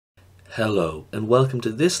Hello and welcome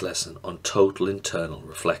to this lesson on total internal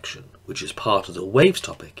reflection, which is part of the waves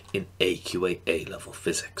topic in AQA A-Level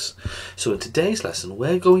Physics. So in today's lesson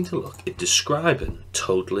we're going to look at describing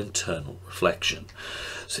total internal reflection.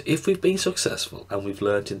 So if we've been successful and we've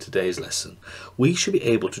learnt in today's lesson, we should be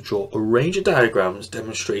able to draw a range of diagrams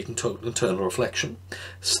demonstrating total internal reflection,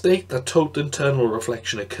 state that total internal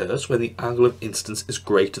reflection occurs when the angle of incidence is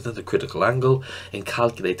greater than the critical angle, and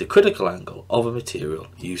calculate the critical angle of a material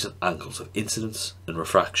using angles of incidence and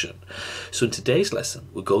refraction. So in today's lesson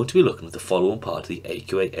we're going to be looking at the following part of the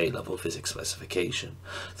AQA A-Level Physics specification: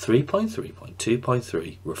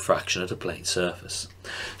 3.3.2.3 refraction at a plane surface.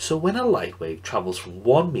 So when a light wave travels from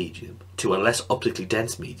one medium to a less optically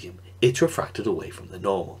dense medium, it's refracted away from the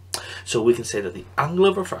normal. So we can say that the angle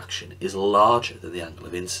of refraction is larger than the angle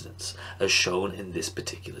of incidence, as shown in this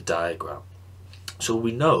particular diagram. So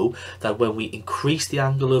we know that when we increase the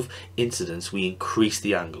angle of incidence, we increase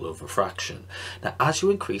the angle of refraction. Now, as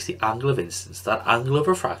you increase the angle of incidence, that angle of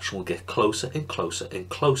refraction will get closer and closer and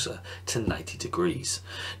closer to 90 degrees.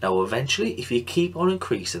 Now, eventually, if you keep on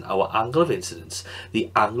increasing our angle of incidence,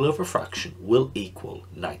 the angle of refraction will equal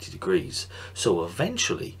 90 degrees. So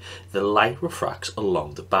eventually, the light refracts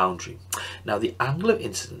along the boundary. Now, the angle of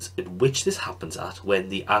incidence at which this happens at when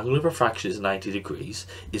the angle of refraction is 90 degrees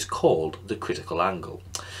is called the critical angle.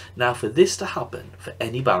 Now, for this to happen for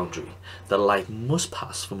any boundary, the light must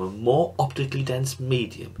pass from a more optically dense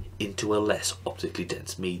medium into a less optically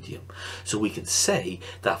dense medium. So we can say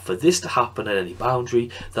that for this to happen at any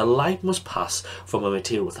boundary, the light must pass from a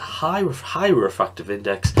material with a higher refractive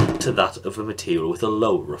index to that of a material with a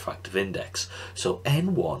lower refractive index. So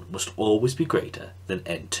N1 must always be greater than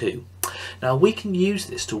N2. Now we can use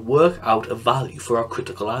this to work out a value for our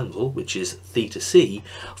critical angle, which is theta c,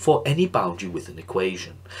 for any boundary with an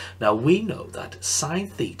equation. Now we know that sine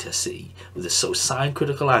theta c, so sine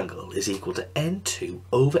critical angle, is equal to N2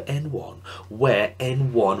 over N1, where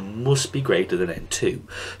N1 must be greater than N2.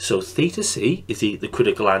 So theta c is the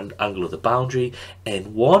critical angle of the boundary,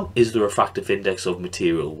 N1 is the refractive index of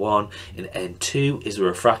material 1, and N2 is the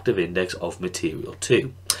refractive index of material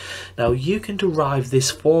 2. Now you can derive this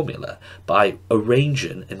formula by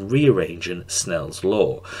arranging and rearranging Snell's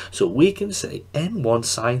law. So we can say N1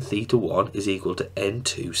 sine theta 1 is equal to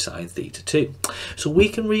N2 sine theta 2. So we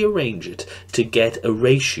can rearrange it to get a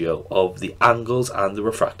ratio of the angles and the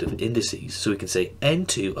refractive indices. So we can say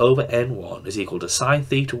N2 over N1 is equal to sine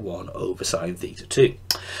theta 1 over sine theta 2.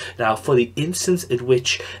 Now for the instance at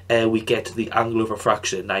which we get the angle of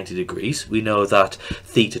refraction at 90 degrees, we know that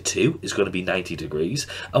theta 2 is going to be 90 degrees,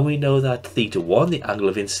 and we know that theta 1, the angle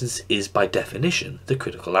of incidence, is by definition the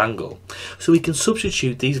critical angle. So we can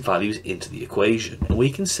substitute these values into the equation, and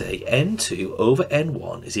we can say N2 over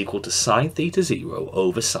N1 is equal to sine theta 0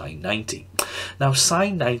 over sine 90. Now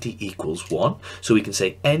sine 90 equals 1, so we can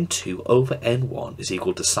say N2 over N1 is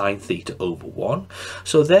equal to sine theta over 1.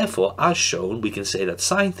 So therefore, as shown, we can say that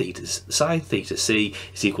sine theta c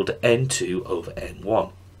is equal to N2 over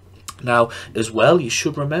N1. Now, as well, you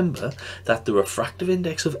should remember that the refractive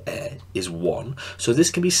index of air is 1, so this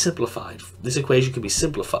can be simplified. This equation can be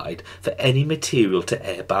simplified for any material to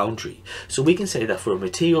air boundary. So we can say that for a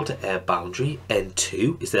material to air boundary,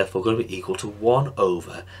 N2 is therefore going to be equal to 1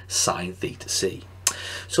 over sine theta c.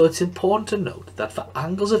 So it's important to note that for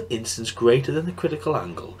angles of incidence greater than the critical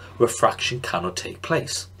angle, refraction cannot take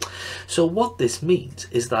place. So what this means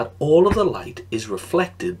is that all of the light is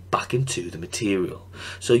reflected back into the material.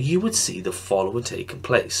 So you would see the following taking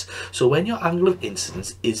place. So when your angle of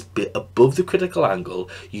incidence is above the critical angle,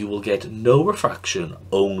 you will get no refraction,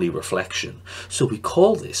 only reflection. So we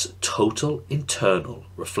call this total internal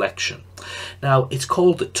reflection. Now it's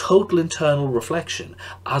called the total internal reflection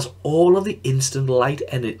as all of the incident light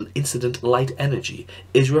energy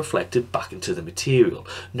is reflected back into the material.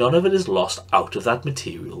 None of it is lost out of that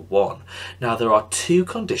material 1. Now there are two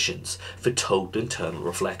conditions for total internal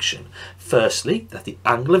reflection. Firstly, that the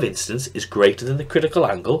angle of incidence is greater than the critical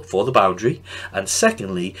angle for the boundary, and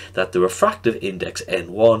secondly, that the refractive index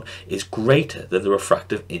N1 is greater than the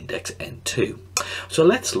refractive index N2. So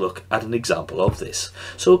let's look at an example of this.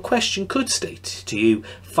 So a question could state to you,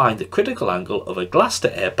 find the critical angle of a glass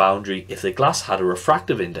to air boundary if the glass had a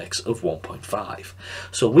refractive index of 1.5.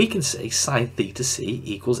 So we can say sine theta c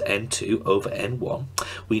equals N2 over N1.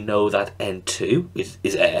 We know that N2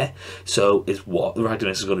 is air, so is what the refractive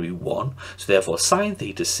index is going to be 1. So therefore sine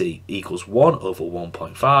theta c equals 1 over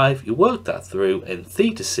 1.5. You work that through, and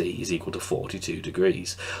theta c is equal to 42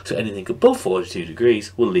 degrees. So anything above 42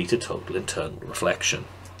 degrees will lead to total internal reflection.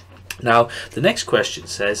 Now, the next question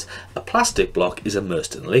says, a plastic block is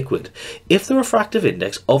immersed in a liquid. If the refractive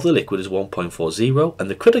index of the liquid is 1.40 and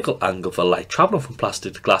the critical angle for light travelling from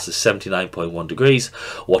plastic to glass is 79.1 degrees,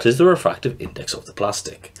 what is the refractive index of the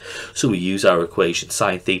plastic? So we use our equation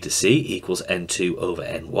sine theta c equals n2 over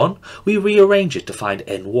n1. We rearrange it to find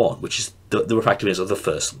n1, which is the refractive index of the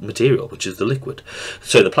first material, which is the liquid.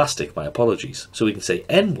 So the plastic, my apologies. So we can say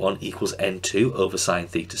n1 equals n2 over sine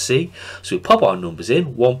theta c. So we pop our numbers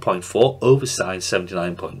in, 1.4 over sine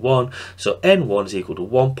 79.1. So n1 is equal to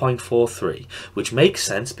 1.43, which makes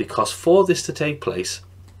sense because for this to take place,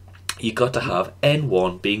 you've got to have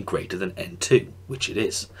n1 being greater than n2, which it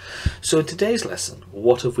is. So in today's lesson,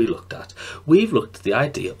 what have we looked at? We've looked at the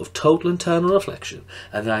idea of total internal reflection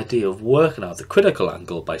and the idea of working out the critical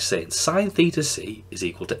angle by saying sine theta c is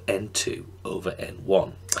equal to n2 over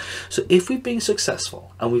n1. So if we've been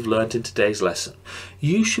successful and we've learned in today's lesson,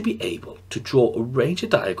 you should be able to draw a range of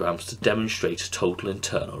diagrams to demonstrate total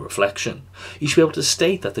internal reflection. You should be able to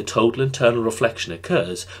state that the total internal reflection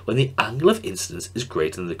occurs when the angle of incidence is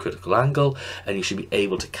greater than the critical angle, and you should be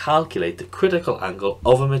able to calculate the critical angle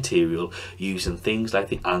of a material using things like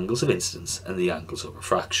the angles of incidence and the angles of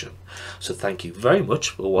refraction. So thank you very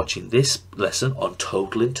much for watching this lesson on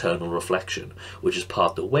total internal reflection, which is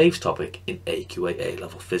part of the waves topic in AQA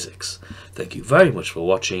A-Level Physics. Thank you very much for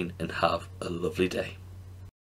watching and have a lovely day.